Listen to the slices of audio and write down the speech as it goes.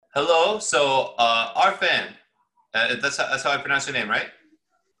Hello. So, Arfan, that's how I pronounce your name, right?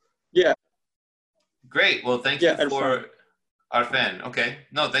 Yeah, Great. Well, thank yeah, you Irfan. for Arfan. Okay.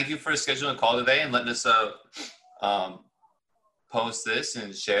 No, thank you for scheduling a call today and letting us um, post this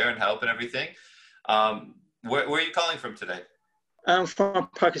and share and help and everything. Where are you calling from today? I'm from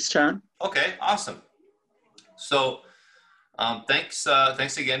Pakistan. Okay. Awesome. So, thanks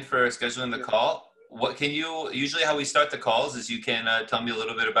again for scheduling the Yeah, call. What can you usually how we start the calls is you can tell me a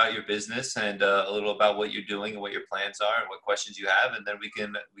little bit about your business and a little about what you're doing and what your plans are and what questions you have, and then we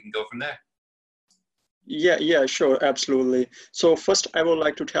can go from there. yeah, sure, absolutely. So first, I would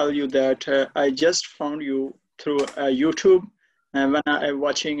like to tell you that I just found you through YouTube, and when I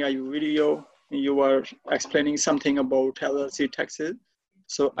watching a video, you were explaining something about LLC taxes.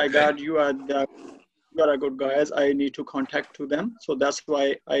 So I Okay. got you are a good guys. I need to contact to them. So that's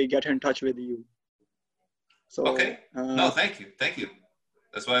why I get in touch with you. Okay. So No, thank you. Thank you.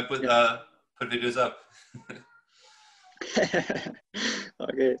 That's why I yeah. put videos up.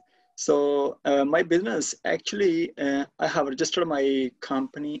 Okay. So my business actually, I have registered my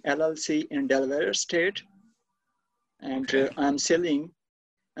company LLC in Delaware State, and Okay. I'm selling.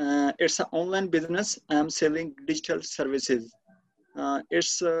 It's an online business. I'm selling digital services.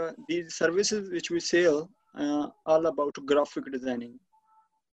 It's these services which we sell all about graphic designing.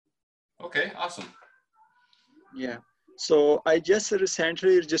 Okay. Awesome. Yeah. So I just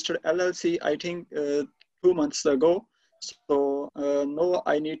recently registered LLC, I think 2 months ago. So now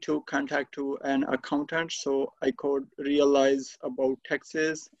I need to contact to an accountant so I could realize about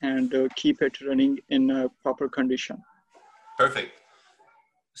taxes and keep it running in a proper condition. Perfect.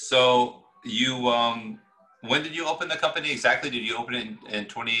 So when did you open the company exactly? Did you open it in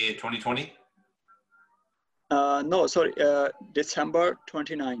 2020? No, sorry, December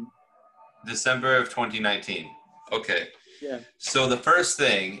 29. December of 2019. Okay. Yeah. So the first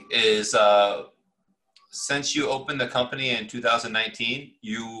thing is since you opened the company in 2019,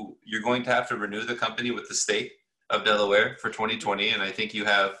 you're going to have to renew the company with the state of Delaware for 2020, and I think you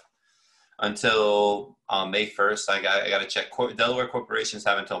have until May 1st. I got to check. Delaware corporations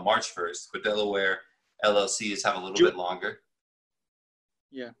have until March 1st, but Delaware LLCs have a little June. bit longer.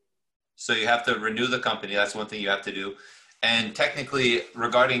 Yeah. So you have to renew the company. That's one thing you have to do. And technically,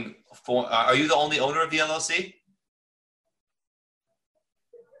 regarding are you the only owner of the LLC?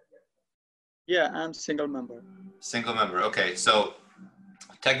 Yeah, I'm single member. Single member. Okay. So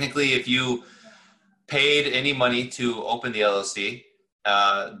technically, if you paid any money to open the LLC,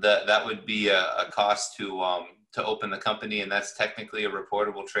 that would be a cost to open the company, and that's technically a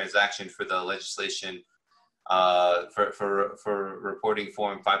reportable transaction for the legislation for reporting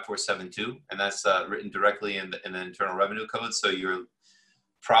form 5472, and that's written directly in the Internal Revenue Code. So you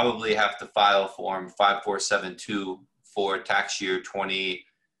probably have to file form 5472 for tax year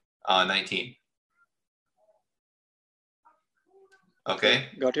 2019. Okay, Okay,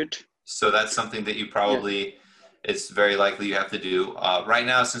 got it. so that's something that you Yeah. probably it's very likely you have to do right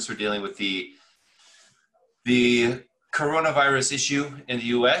now since we're dealing with the coronavirus issue in the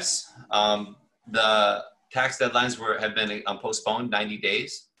U.S. The tax deadlines have been postponed 90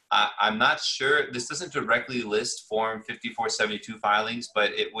 days. I'm not sure. This doesn't directly list Form 5472 filings,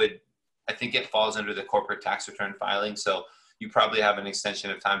 but it would. I think it falls under the corporate tax return filing. So you probably have an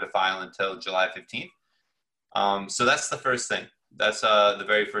extension of time to file until July 15th. So that's the first thing. That's the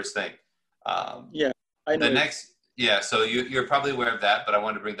very first thing. Um, Yeah, I know the it. next, yeah, so you're probably aware of that, but I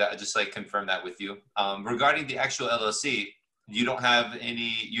want to bring that, just like confirm that with you. Regarding the actual LLC, you don't have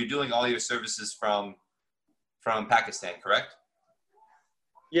any, you're doing all your services from Pakistan, correct?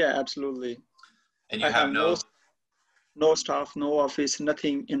 Yeah, absolutely. And you I have have no, no staff, no office,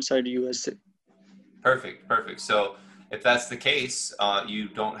 nothing inside USA. perfect, perfect. So if that's the case, you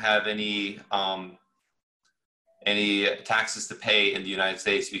don't have any taxes to pay in the United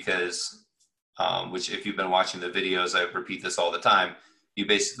States because, which if you've been watching the videos, I repeat this all the time. You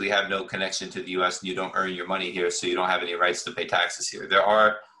basically have no connection to the U.S. and you don't earn your money here, so you don't have any rights to pay taxes here. There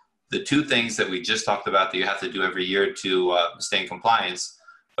are the two things that we just talked about that you have to do every year to stay in compliance,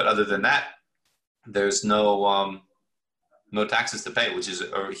 but other than that, there's no taxes to pay, which is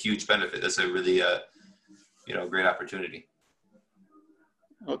a huge benefit. That's a really great opportunity.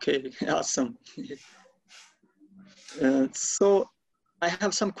 Okay, awesome. So I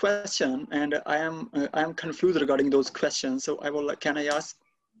have some question, and I am confused regarding those questions. So I will can I ask?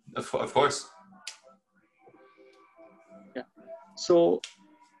 Of course. Yeah. So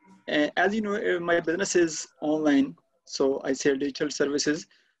as you know, my business is online, so I sell digital services.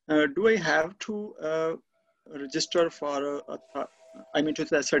 Do I have to register for I mean to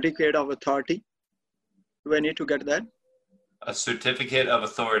the certificate of authority? Do I need to get that? A certificate of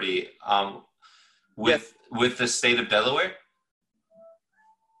authority Yes. with the state of Delaware?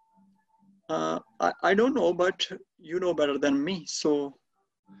 I don't know, but you know better than me. So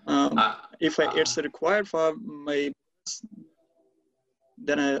Uh, if uh, it's required for my,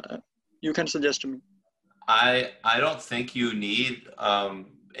 then you can suggest me. I don't think you need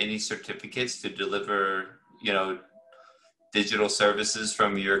any certificates to deliver, digital services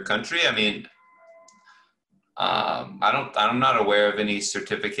from your country. I mean, I'm not aware of any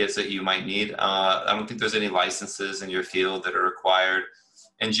certificates that you might need. I don't think there's any licenses in your field that are required.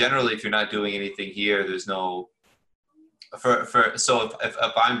 And generally, if you're not doing anything here, there's no so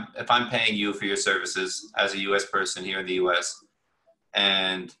if I'm paying you for your services as a U.S. person here in the U.S.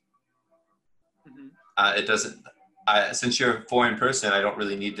 and Mhm. it doesn't, since you're a foreign person, I don't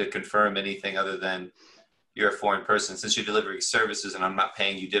really need to confirm anything other than you're a foreign person. Since you're delivering services and I'm not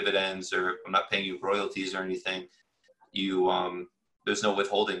paying you dividends or I'm not paying you royalties or anything, there's no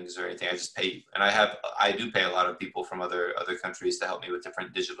withholdings or anything. I just pay you, and I do pay a lot of people from other countries to help me with different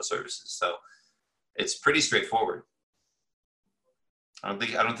digital services. So it's pretty straightforward. I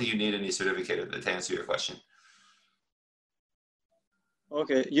don't think you need any certificate to answer your question.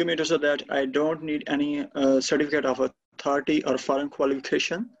 Okay, you mean to say that I don't need any certificate of authority or foreign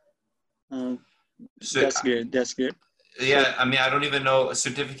qualification? Uh, So that's great. That's great. So yeah, I mean, I don't even know a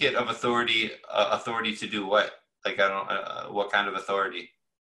certificate of authority. Authority to do what? Like, I don't. What kind of authority?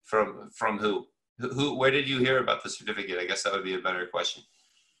 From who? Who? Where did you hear about the certificate? I guess that would be a better question.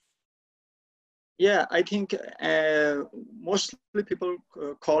 yeah, I think mostly people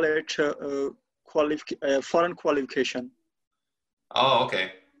call it foreign qualification. Oh, okay,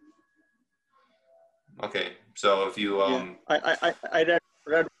 okay. So if you Yeah, I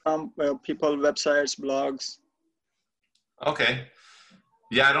read from people websites, blogs. okay,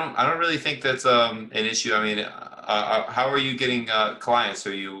 yeah, I don't really think that's an issue. I mean, how are you getting clients?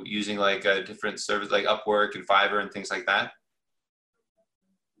 Are you using like a different service like Upwork and Fiverr and things like that?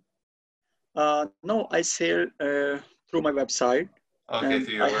 No, I sell through my website, Okay, and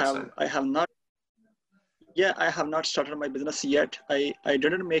through your website. I have not. Yeah, I have not started my business yet. I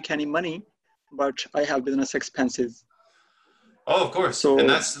didn't make any money, but I have business expenses. Oh, of course, and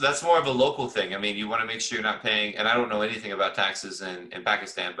So that's more of a local thing. I mean, you want to make sure you're not paying. And I don't know anything about taxes in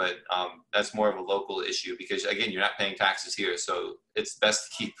Pakistan, but that's more of a local issue because again, you're not paying taxes here, so it's best to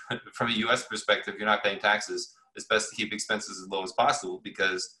keep from a U.S. perspective. You're not paying taxes. It's best to keep expenses as low as possible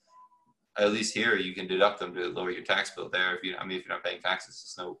because at least here you can deduct them to lower your tax bill. There, if you're not paying taxes,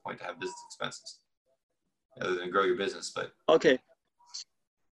 there's no point to have business expenses other than grow your business. But okay,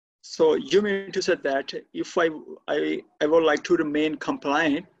 so you mean to say that if I would like to remain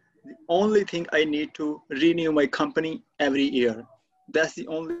compliant, the only thing I need to renew my company every year. That's the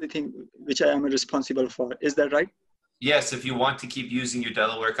only thing which I am responsible for. Is that right? yes, if you want to keep using your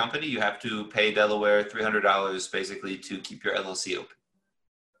Delaware company, you have to pay Delaware $300 basically to keep your LLC open.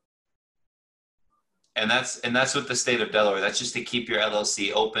 And that's with the state of Delaware. That's just to keep your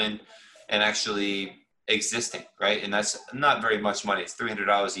LLC open and actually existing, right? And that's not very much money. It's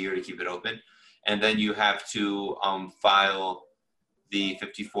 $300 a year to keep it open, and then you have to file the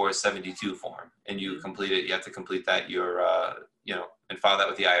 5472 form, and you complete it. You have to complete that. And file that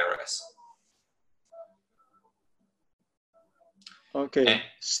with the IRS. And Okay,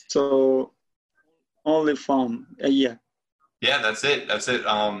 so only farm. Yeah. yeah, that's it. That's it.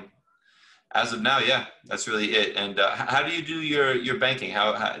 As of now, yeah, that's really it. And how do you do your banking?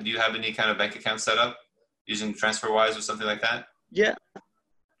 How do you have any kind of bank account set up using TransferWise or something like that? Yeah,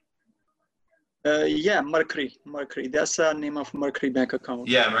 yeah, Mercury. That's the name of Mercury bank account.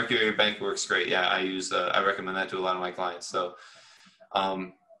 Yeah, Mercury Bank works great. Yeah, I recommend that to a lot of my clients. So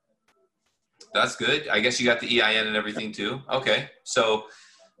um, that's good. I guess you got the EIN and everything too. Okay, so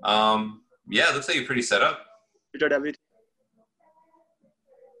yeah, it looks like you're pretty set up. Completed everything.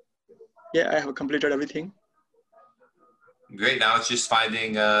 Yeah, I have completed everything. Great. Now it's just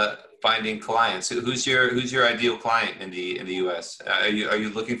finding clients. Who's your ideal client in the U.S.? Are you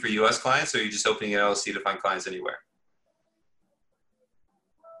looking for U.S. clients, or are you just opening an LLC to find clients anywhere?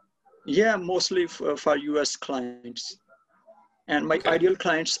 Yeah, mostly for US clients. And my Okay. ideal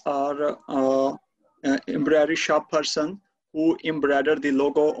clients are embroidery shop person who embroider the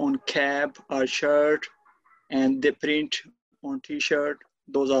logo on cap or shirt, and they print on T-shirt.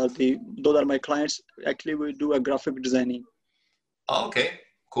 Those are my clients. Actually, we do a graphic designing. Oh, okay.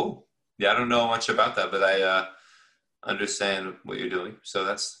 Cool. Yeah, I don't know much about that, but I understand what you're doing. So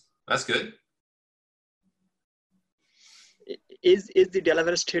that's good. Is the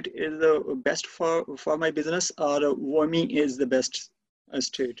Delaware state is the best for my business, or Wyoming is the best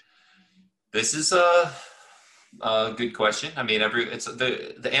state? This is Good question. I mean,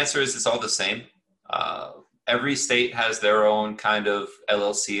 the answer is it's all the same. Every state has their own kind of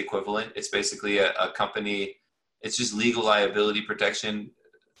LLC equivalent. It's basically a company. It's just legal liability protection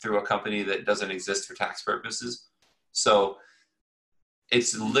through a company that doesn't exist for tax purposes. So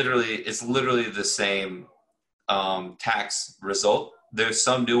it's literally the same tax result. There's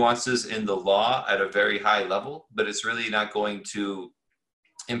some nuances in the law at a very high level, but it's really not going to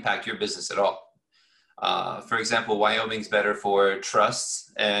impact your business at all. For example, Wyoming's better for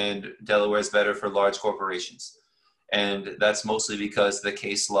trusts and Delaware's better for large corporations. And that's mostly because the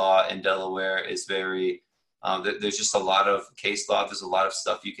case law in Delaware is very, there's just a lot of case law. There's a lot of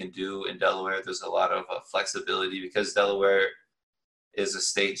stuff you can do in Delaware. There's a lot of flexibility because Delaware is a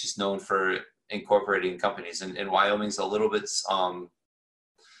state just known for incorporating companies. And Wyoming's a little bit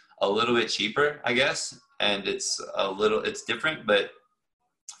cheaper, I guess. And it's different, but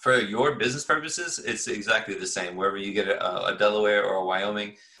for your business purposes, it's exactly the same. Wherever you get a Delaware or a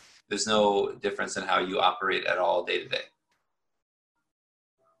Wyoming, there's no difference in how you operate at all day to day.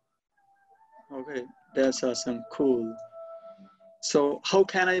 Okay, that's awesome. Cool. So how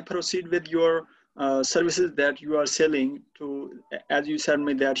can I proceed with your services that you are selling to, as you said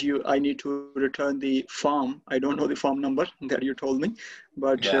me that I need to return the form. I don't know the form number that you told me,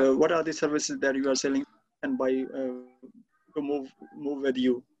 but Yeah. what are the services that you are selling and buy to move with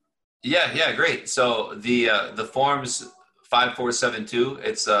you? Yeah, great. So the forms 5472,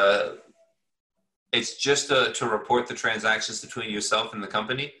 it's just to report the transactions between yourself and the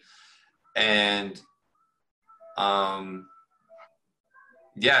company. And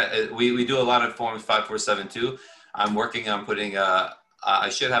we do a lot of forms 5472. I'm working on putting I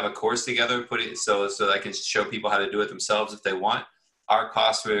should have a course together, so that I can show people how to do it themselves if they want. Our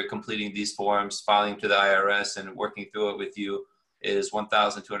cost for completing these forms, filing to the IRS, and working through it with you is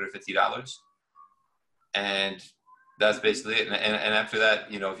 $1,250. And that's basically it. And after that,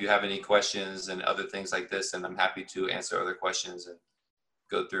 if you have any questions and other things like this, then I'm happy to answer other questions and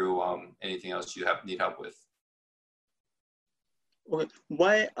go through anything else you need help with. Okay.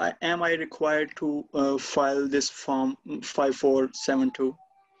 Why am I required to file this form 5472?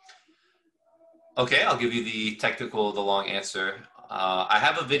 Okay, I'll give you the long answer. I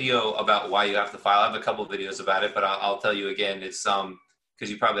have a video about why you have to file. I have a couple of videos about it, but I'll tell you again. It's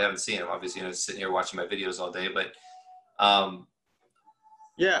because you probably haven't seen them. Obviously, sitting here watching my videos all day. But I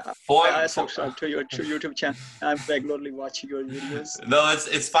subscribe to your YouTube channel. I'm regularly watching your videos. No,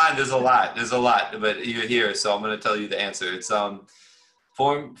 it's fine. There's a lot, but you're here, so I'm going to tell you the answer. It's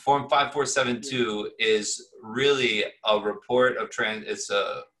Form 5472 is really a report of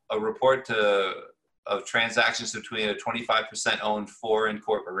of transactions between a 25% owned foreign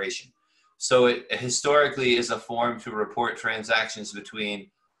corporation. So it historically is a form to report transactions between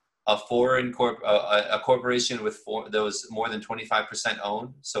a corporation that was more than 25%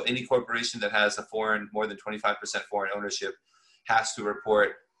 owned. So any corporation that has more than 25% foreign ownership has to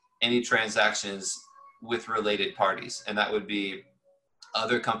report any transactions with related parties, and that would be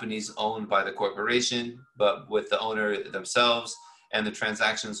other companies owned by the corporation, but with the owner themselves. And the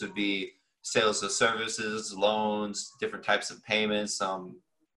transactions would be sales of services, loans, different types of payments,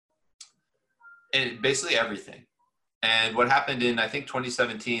 and basically everything. And what happened in, I think,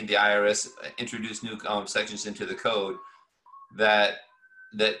 2017, the IRS introduced new sections into the code that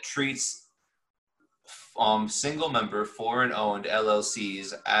treats single-member foreign-owned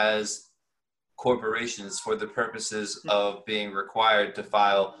LLCs as corporations for the purposes of being required to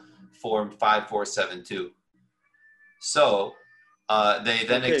file Form 5472. So they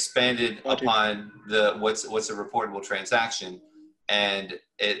then expanded upon what's a reportable transaction, and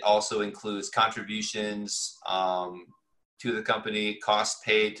it also includes contributions to the company, costs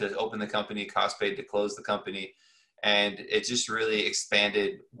paid to open the company, costs paid to close the company, and it just really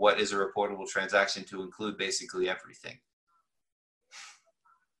expanded what is a reportable transaction to include basically everything.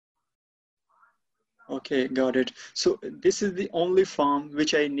 Okay, got it. So this is the only form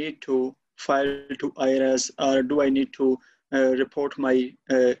which I need to file to IRS, or do I need to report my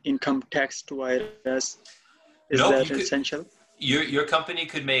income tax to IRS? Is that essential? Your company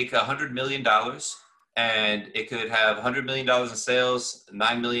could make $100 million, and it could have $100 million in sales,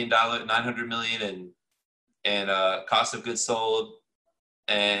 $900 million in cost of goods sold,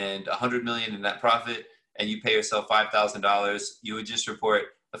 and $100 million in net profit, and you pay yourself $5,000. You would just report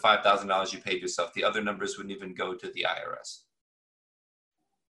the $5,000 you paid yourself. The other numbers wouldn't even go to the IRS.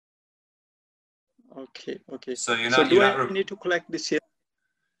 Okay. So do I need to collect this here?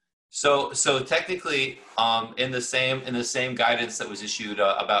 So technically, in the same guidance that was issued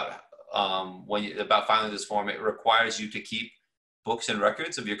about filing this form, it requires you to keep books and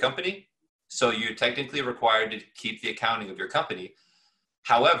records of your company. So you're technically required to keep the accounting of your company.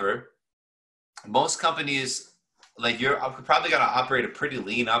 However, most companies, like you're probably going to operate a pretty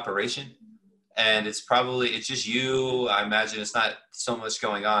lean operation, and it's just you. I imagine it's not so much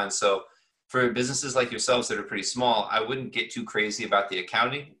going on. So for businesses like yourselves that are pretty small, I wouldn't get too crazy about the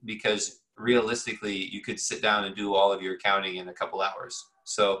accounting, because realistically, you could sit down and do all of your accounting in a couple hours.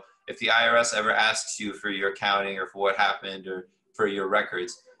 So if the IRS ever asks you for your accounting or for what happened or for your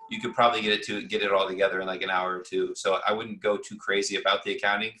records, you could probably get it all together in like an hour or two. So I wouldn't go too crazy about the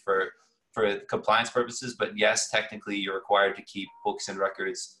accounting for compliance purposes. But yes, technically you're required to keep books and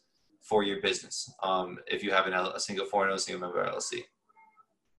records for your business if you have a single foreign single member LLC.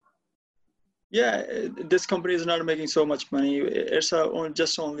 Yeah, this company is not making so much money. It's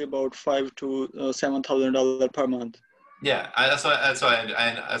just only about $5,000 to $7,000 per month. Yeah, that's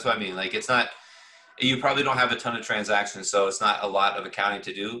what I mean. Like, it's not. You probably don't have a ton of transactions, so it's not a lot of accounting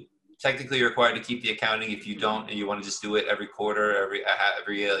to do. Technically, you're required to keep the accounting. If you don't, and you want to just do it every quarter,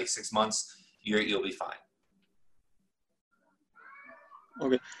 every year, like 6 months, you'll be fine.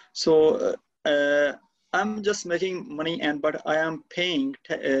 Okay, so I'm just making money, but I am paying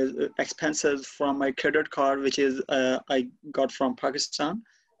expenses from my credit card, which is I got from Pakistan.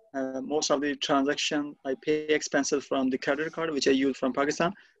 Most of the transaction I pay expenses from the credit card, which I use from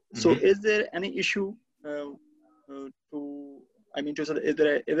Pakistan. So, is there any issue is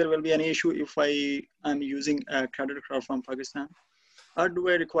there will be any issue if I'm using a credit card from Pakistan, or do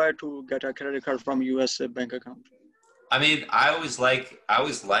I require to get a credit card from US bank account? I mean, I always like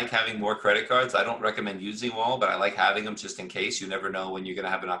having more credit cards. I don't recommend using them all, but I like having them just in case. You never know when you're going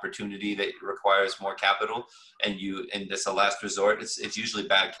to have an opportunity that requires more capital, and it's a last resort. It's usually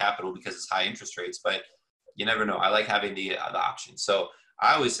bad capital because it's high interest rates, but you never know. I like having the option. So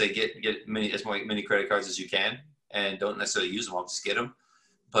I always say get as many credit cards as you can, and don't necessarily use them all. Just get them.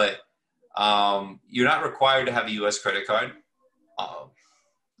 But you're not required to have a U.S. credit card.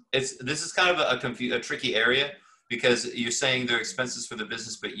 This is kind of a tricky area, because you're saying they're expenses for the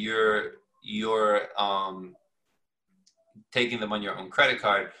business, but you're taking them on your own credit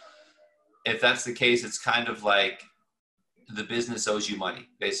card. If that's the case, it's kind of like the business owes you money,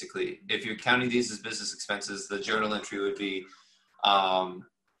 basically. If you're counting these as business expenses, the journal entry would be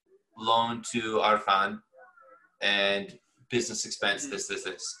loan to Arfan and business expense, this.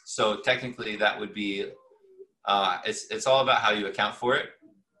 So technically that would be, it's all about how you account for it.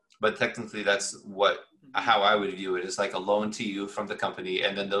 But technically that's how I would view it. It's like a loan to you from the company,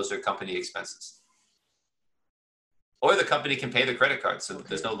 and then those are company expenses. Or the company can pay the credit card, so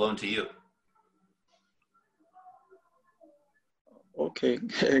there's no loan to you. Okay,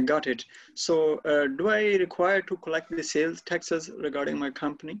 got it. So do I require to collect the sales taxes regarding my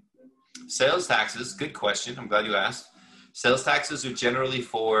company? Sales taxes, good question. I'm glad you asked. Sales taxes are generally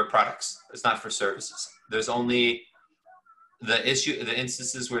for products. It's not for services. There's only the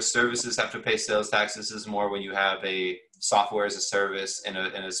instances where services have to pay sales taxes is more when you have a software as a service in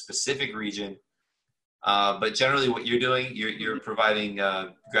a specific region. But generally what you're doing, you're providing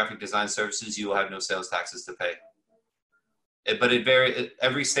graphic design services, you will have no sales taxes to pay. But it varies.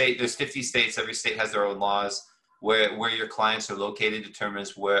 Every state, there's 50 states, every state has their own laws. Where your clients are located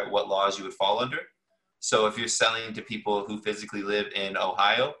determines what laws you would fall under. So if you're selling to people who physically live in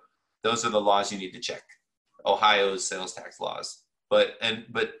Ohio, those are the laws you need to check. Ohio's sales tax laws. But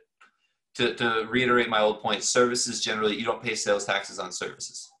to reiterate my old point, services generally, you don't pay sales taxes on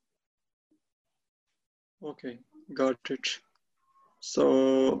services. Okay, got it.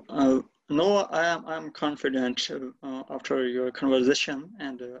 So no, I'm confident after your conversation,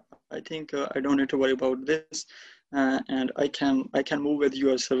 and I think I don't need to worry about this, and I can move with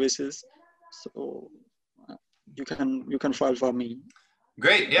your services. So you can file for me.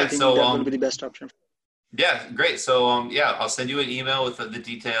 Great, yeah. I think that will be the best option. Yeah, great. So yeah, I'll send you an email with the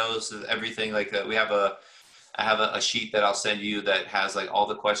details of everything. Like I have a sheet that I'll send you that has like all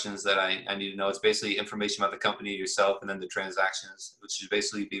the questions that I need to know. It's basically information about the company, yourself, and then the transactions, which should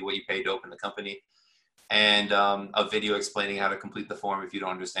basically be what you paid to open the company, and a video explaining how to complete the form if you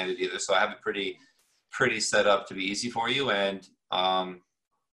don't understand it either. So I have it pretty set up to be easy for you, and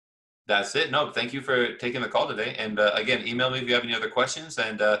that's it. No, thank you for taking the call today. And again, email me if you have any other questions.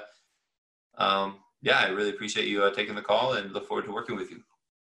 And yeah, I really appreciate you taking the call, and look forward to working with you.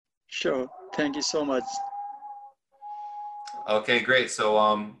 Sure. Thank you so much. Okay, great. So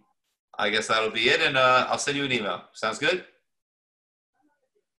I guess that'll be it, and I'll send you an email. Sounds good?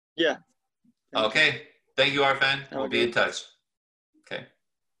 Yeah. Okay. Thank you, Arfan. We'll be in touch. Okay.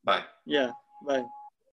 Bye. Yeah. Bye.